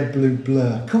on the red blue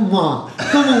blur. Come on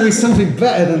with something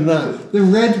better than that. The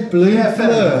red blue Yeah, fair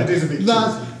blur. enough, it is a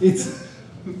bit It's.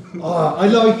 I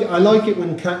like it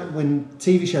when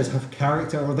TV shows have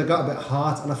character or they got a bit of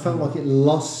heart, and I felt like it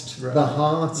lost the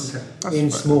heart in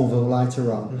Smallville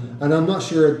later on. And I'm not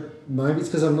sure. Maybe it's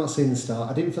because I've not seen the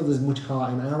start. I didn't feel there's much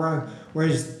heart in Arrow,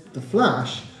 whereas the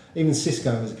Flash. Even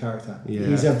Cisco as a character. Yeah.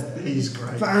 He's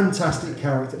great. Fantastic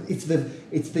character. It's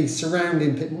the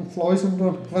surrounding pit. Flies on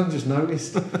blood. I just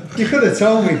noticed. You could have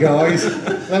told me, guys.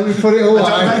 Let me put it away.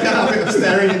 I don't make a habit of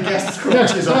staring at guests'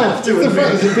 crotches. I have to the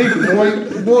fact admit. there's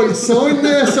a big white sign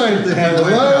there saying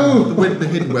hello. The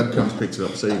hidden webcam's picked it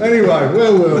up, so Anyway,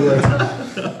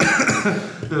 well.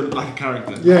 Like a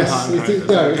character. Yes,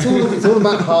 it's all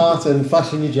about heart and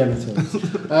flashing your genitals.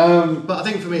 But I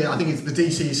think for me, it's the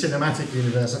DC cinematic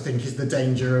universe. I think is the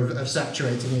danger of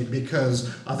saturating it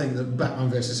because I think that Batman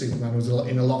vs Superman was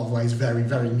in a lot of ways very,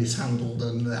 very mishandled,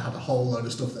 and they had a whole load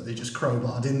of stuff that they just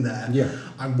crowbarred in there. Yeah.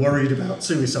 I'm worried about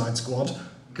Suicide Squad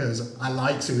because I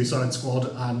like Suicide Squad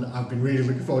and I've been really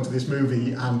looking forward to this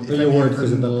movie. And But you're worried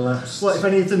because of the last. well, if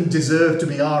any of them deserved to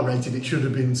be R-rated, it should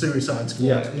have been Suicide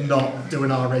Squad, not do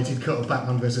an R-rated cut of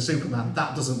Batman vs Superman.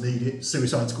 That doesn't need it.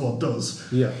 Suicide Squad does.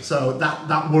 Yeah. So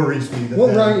that worries me. That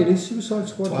What they're- rating is Suicide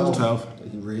Squad? 12.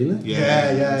 Really?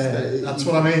 Yeah. That's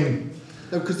what I mean.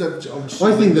 No, because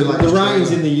I think the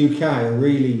ratings in the UK are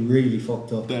really, really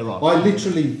fucked up. They're right. I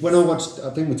literally, when I watched, I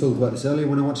think we talked about this earlier,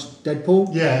 when I watched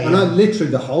Deadpool, Yeah. I literally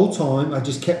the whole time I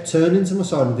just kept turning to my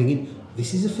side and thinking,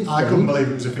 this is a 15. I couldn't believe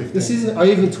it was a 15. This is. I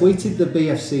even tweeted the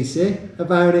BFCC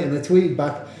about it, and they tweeted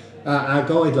back our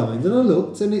guidelines, and I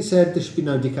looked, and it said there should be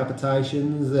no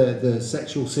decapitations, the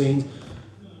sexual scenes,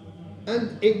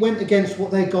 and it went against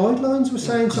what their guidelines were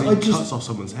saying. So I He just cuts off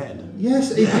someone's head.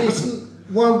 yes, it's.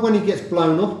 Well, when he gets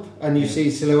blown up and you see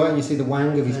his silhouette and you see the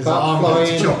wang of his His cock arm gets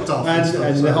flying chopped off and stuff,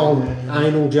 and so- the whole Yeah.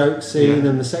 anal joke scene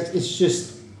and the sex, it's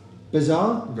just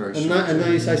bizarre. Very and now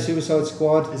you say Suicide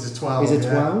Squad Is a 12. is a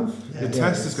yeah. 12. Yeah. The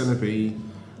test is going to be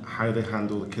how they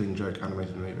handle the Killing Joke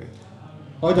animated movie.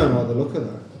 I don't like the look of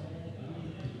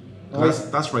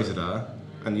that. That's rated R,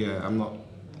 and yeah, I'm not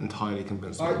entirely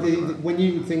convinced. When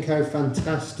you think how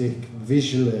fantastic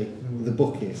visually the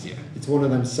book is, Yeah. it's one of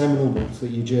them seminal books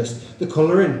that you just the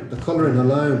colouring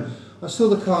alone. I saw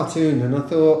the cartoon and I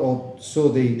thought, or saw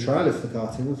the trailer for the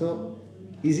cartoon, and I thought,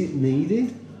 is it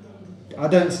needed? I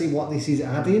don't see what this is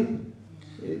adding.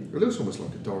 It looks almost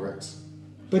like a direct.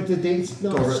 But it's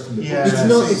not. Direct from the Yeah, book. It's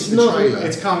not. It's not. trailer.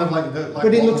 It's kind of like But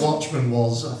what it looks- Watchmen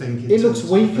was, I think. in It looks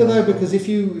terms weaker of, though, because if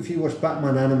you watch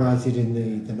Batman animated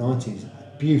in the 90s,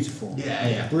 beautiful.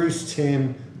 Yeah. Bruce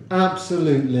Timm,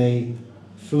 absolutely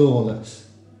flawless.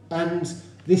 And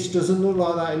this doesn't look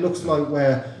like that. It looks like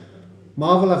where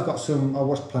Marvel have got some. I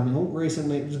watched Planet Hulk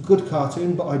recently. It was a good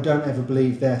cartoon, but I don't ever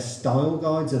believe their style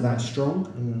guides are that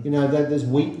strong. You know, there's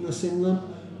weakness in them.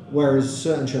 Whereas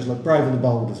certain shows like Brave and the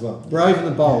Bold as well. Brave and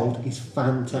the Bold is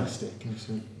fantastic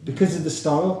because of the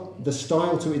style. The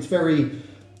style to it's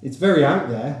very out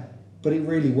there, but it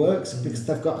really works because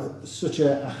they've got such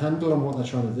a handle on what they're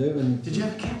trying to do. And Did you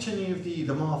ever catch any of the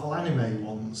Marvel anime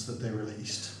ones that they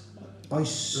released? I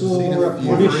saw There's a a few.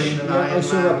 Punisher. Wolverine and Yeah, I Iron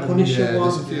saw Man a Punisher Yeah,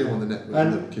 there's a one. few on the net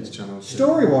And the kids channels.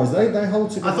 Story-wise, they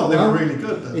hold together. I thought they well. were really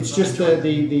good. Though. It's I just enjoyed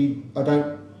the I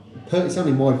don't. It's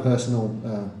only my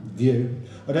personal view.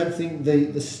 I don't think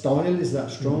the style is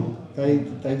that strong.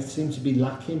 They seem to be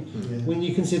lacking. Yeah. When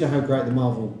you consider how great the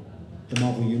Marvel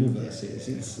universe is,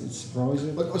 it's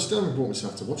surprising. I still haven't brought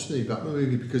myself to watch the new Batman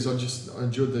movie because I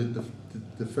enjoyed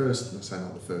the first. I'm saying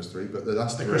not the first three, but the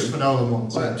last the three. Christopher Nolan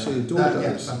ones. I yeah. absolutely adored Yeah,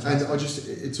 those, fantastic.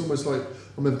 and it's almost like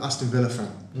I'm an Aston Villa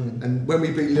fan. And when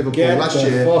we beat Liverpool Get last the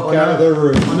year, fuck I out of the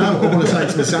room. I know I want to say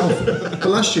it to myself. But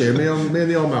last year, me and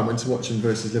the old man went to watch them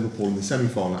versus Liverpool in the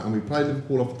semi-final, and we played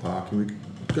Liverpool off the park, and we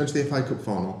going to the FA Cup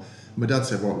final. And my dad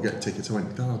said, "Right, we'll get tickets." I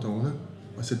went, "No, I don't want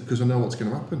to." I said, "Because I know what's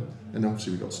going to happen." And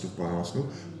obviously we got stuffed by Arsenal.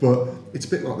 But it's a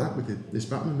bit like that with this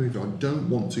Batman movie. I don't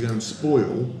want to go and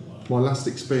spoil my last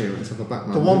experience of a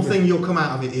Batman The one movie. thing you'll come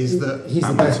out of it is that He's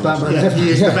the best Batman yeah, ever. he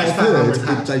is the Yeah. best I've Batman heard we've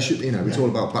had. they should, it's all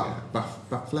about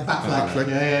Batfleck. Batfleck.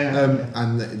 Yeah.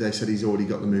 And they said he's already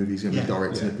got the movie, he's going to be Yeah.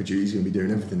 directing it, producing, he's going to be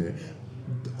doing everything in it.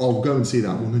 I'll go and see that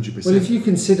 100%. Well, if you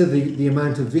consider the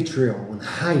amount of vitriol and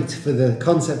hate for the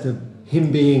concept of him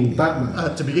being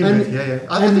Batman. To begin And- with, yeah.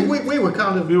 I think we were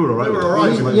kind of... We were alright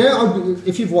with it. with it. Yeah,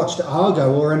 if you've watched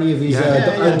Argo or any of his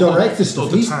Yeah. director Or stuff,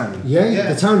 The he's, Town.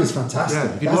 the Town is fantastic.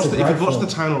 Yeah, if you That's watch a the great film. The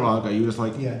Town or Argo, you was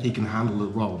like, Yeah. he can handle the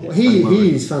role.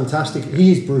 He is fantastic.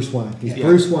 He is Bruce Wayne. He's Yeah.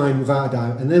 Bruce Wayne without a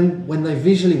doubt. And then when they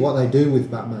visually what they do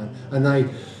with Batman, and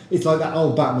it's like that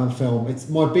old Batman film. It's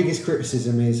my biggest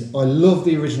criticism is I love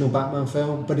the original Batman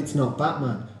film, but it's not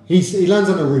Batman. He lands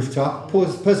on a rooftop,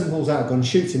 person pulls out a gun,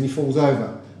 shoots him, he falls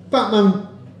over. Batman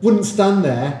wouldn't stand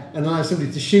there and allow somebody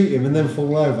to shoot him and then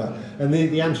fall over. And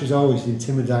the answer is always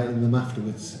intimidating them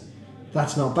afterwards.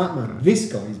 That's not Batman. This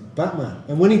guy is Batman.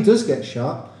 And when he does get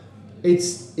shot,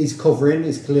 it's covering,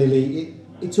 it's clearly,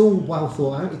 it's all well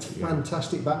thought out. It's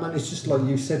fantastic Batman. It's just like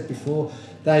you said before,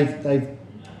 they've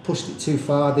pushed it too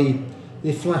far.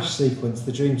 The flash sequence,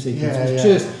 the dream sequence, was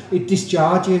just, it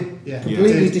discharged you. Yeah.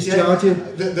 Completely Yeah. discharged you.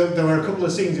 There were a couple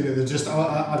of scenes in it that just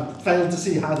I failed to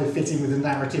see how they fit in with the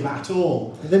narrative at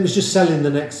all. And then it was just selling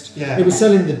the next. Yeah. It was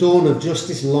selling the Dawn of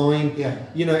Justice line. Yeah.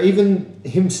 You know, even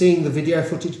him seeing the video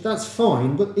footage, that's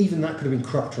fine, but even that could have been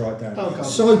cropped right down. Oh, God.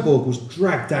 Cyborg was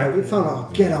dragged out. It felt like, oh,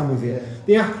 get on with it.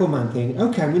 The Aquaman thing,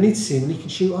 okay, we need to see him and he can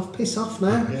shoot off. Piss off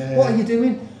now. Yeah. What are you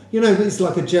doing? You know, it's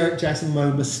like a Jason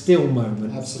Momoa still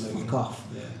moment. Absolutely. Fuck off.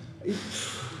 Yeah.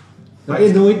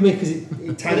 It annoyed me because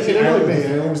it takes It it out annoyed of me. the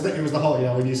film. It was the whole,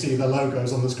 when you see the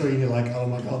logos on the screen, you're like, oh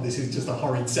my god, this is just a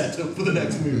horrid setup for the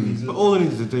next movie. But all they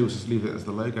needed to do was just leave it as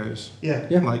the logos. Yeah.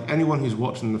 Yeah. Like anyone who's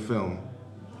watching the film,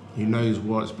 who knows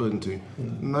what it's building to,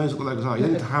 knows what the logos are. You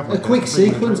don't need to have A like quick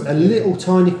thing sequence, over a it. little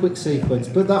tiny quick sequence,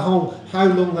 but that whole how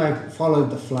long they followed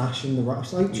the Flash and the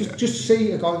Rush, like just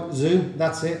see a guy zoom,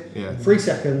 that's it. Yeah. 3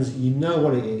 seconds, you know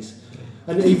what it is.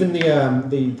 And even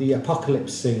the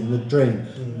apocalypse scene,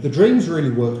 the dreams really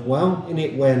worked well in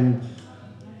it when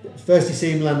first you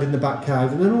see him land in the back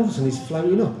cave and then all of a sudden he's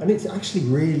floating up and it's actually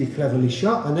really cleverly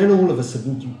shot and then all of a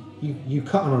sudden you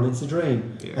cut on it's a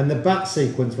dream. Yeah. And the bat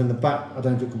sequence when the bat, I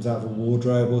don't know if it comes out of a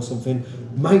wardrobe or something,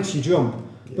 makes you jump.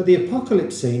 But the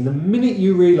apocalypse scene, the minute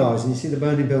you realise and you see the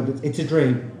burning building, it's a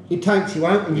dream. It takes you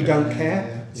out and you don't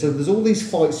care. So there's all these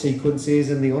fight sequences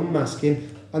and the unmasking.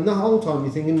 And the whole time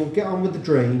you're thinking, well, get on with the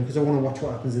dream because I want to watch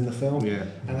what happens in the film. Yeah.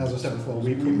 And as I said before,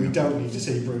 we don't need to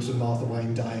see Bruce and Martha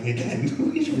Wayne dying again.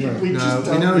 we just we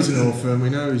don't know he's need an to. orphan, we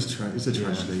know it's a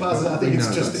tragedy. But I think We it's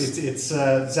know just that's-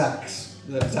 it's Zach's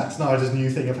Zack Snyder's new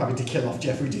thing of having to kill off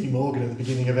Jeffrey Dean Morgan at the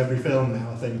beginning of every film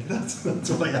now. I think that's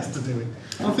what he has to do.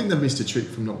 I think they missed a trick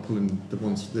from not pulling the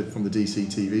ones from the DC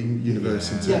TV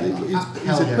universe into Yeah.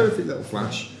 It's a perfect little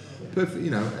Flash. Perfect,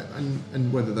 you know,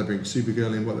 and whether they bring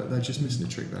Supergirl in, whether they're just missing a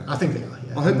trick there. I think they are.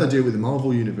 Yeah. I hope they do it with the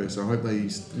Marvel universe. I hope they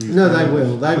use. No, they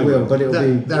will, but it'll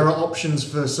be. There are options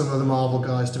for some of the Marvel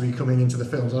guys to be coming into the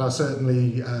films. And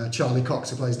certainly Charlie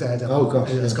Cox, who plays Daredevil,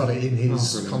 has got it in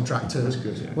his contract too. That's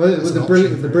good. Yeah. Well,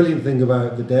 the brilliant thing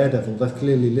about the Daredevil, they've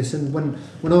clearly listened.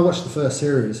 When I watched the first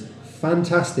series,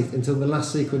 fantastic until the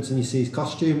last sequence and you see his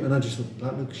costume, and I just thought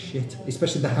that looks shit,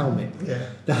 especially the helmet. Yeah.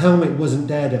 The helmet wasn't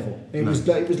Daredevil. It was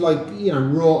like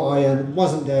raw iron. It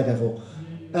wasn't Daredevil,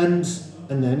 and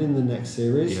then in the next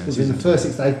series, because in the first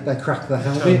six they cracked the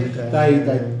helmet.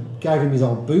 They gave him his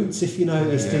old boots. If you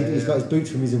noticed, he's got his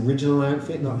boots from his original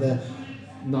outfit, not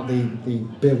the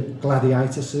built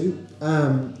gladiator suit.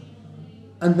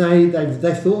 And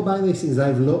they've thought about these things.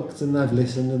 They've looked and they've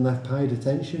listened and they've paid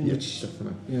attention. Yeah, which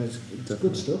definitely. it's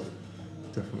good stuff.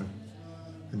 Definitely.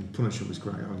 And Punisher was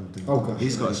great. I loved him. Oh gosh,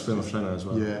 He's got his film of Flanner as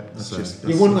well. Yeah,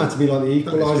 you want that to be like the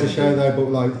Equalizer show though, but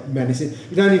like menacing.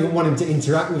 You don't even want him to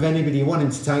interact with anybody. You want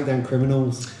him to take down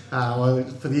criminals. Well,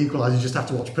 for the Equalizer, you just have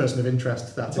to watch Person of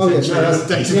Interest. That's that's the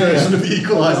updated version of the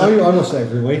Equalizer. I watch that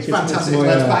every week. It's fantastic.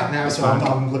 It's back now, so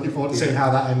I'm looking forward to seeing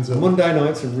how that ends up. Monday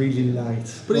nights are really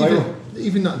late. But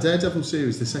even that Daredevil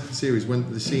series, the second series, when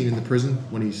the scene in the prison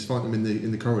when he's fighting them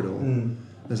in the corridor,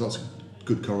 there's lots of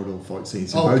good corridor fight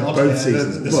scenes in both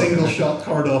seasons. The single shot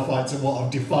corridor fights are what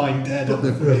have defined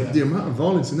Daredevil. But the amount of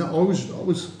violence in that, I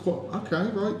was quite okay.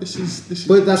 Right, this is.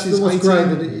 But that's what's 18, great.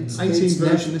 That it's 18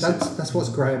 version. That's what's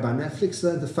great about Netflix.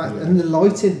 The fact and the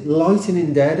lighting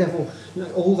in Daredevil,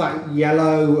 all that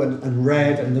yellow and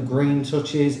red and the green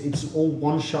touches. It's all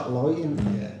one shot lighting.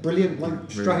 Yeah. Brilliant, like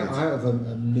straight out of a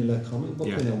Miller comic book.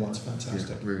 It's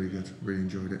fantastic. Yeah, really good. Really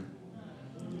enjoyed it.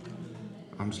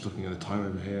 I'm just looking at the time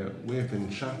over here. We've been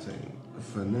chatting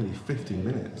for nearly 50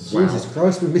 minutes. Jesus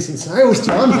Christ, we're missing sales,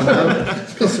 John.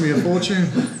 It's costing me a fortune.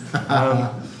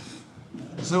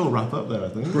 So we'll wrap up there, I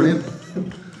think. Brilliant.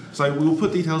 So we'll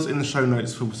put details in the show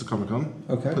notes for Worcester Comic Con.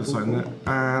 Okay. Put the site in there.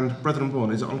 And Brethren Born,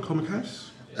 is it on Comic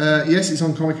House? Yes, it's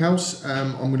on Comic House.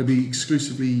 I'm going to be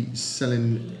exclusively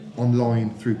selling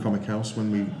online through Comic House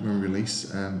when we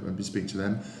release. I'll be speaking to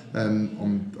them.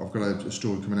 I've got a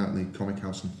story coming out in the Comic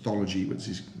House anthology, which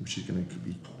is going to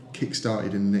be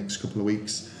kick-started in the next couple of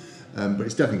weeks. But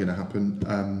it's definitely going to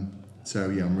happen. So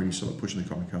yeah, I'm really sort of pushing the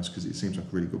Comic House because it seems like a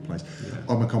really good place. Yeah.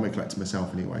 I'm a comic collector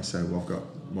myself anyway, so I've got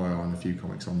my eye on a few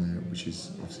comics on there, which is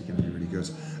obviously going to be really good.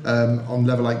 On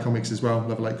Level 8 Comics as well,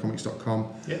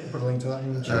 level8comics.com. Yeah, put a link to that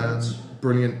in the chat.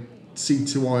 Brilliant.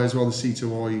 C2I as well, the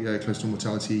C2I Close to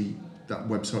Mortality, that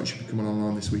website should be coming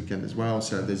online this weekend as well.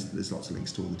 So there's lots of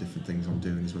links to all the different things I'm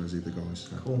doing as well as the other guys.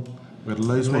 So. Cool. We had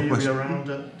loads more questions. Will you be around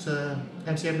at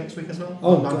MCM next week as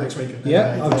well? Next week.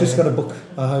 Yeah, I've just got to book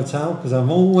a hotel because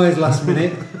I'm always last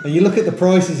minute. And you look at the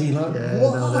prices and you're like,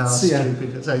 what?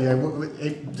 Stupid. So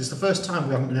it's the first time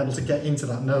we haven't been able to get into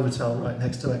that Novotel right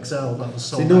next to Excel. That was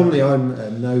sold out. Normally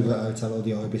I'm Nova Hotel or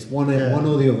the Ibis, one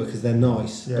or the other because they're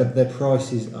nice, but their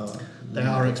prices are... They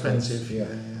are expensive. Yeah.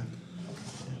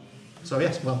 So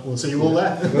yes, well, we'll see you all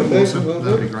there. Awesome.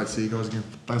 That'd be great to see you guys again.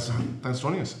 Thanks for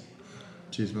joining us.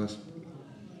 Cheers, guys.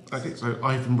 Okay, so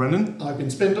I've been Brendan. I've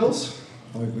been Spindles.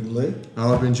 I've been Lee.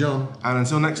 I've been John. And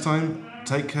until next time,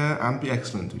 take care and be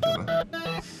excellent to each other.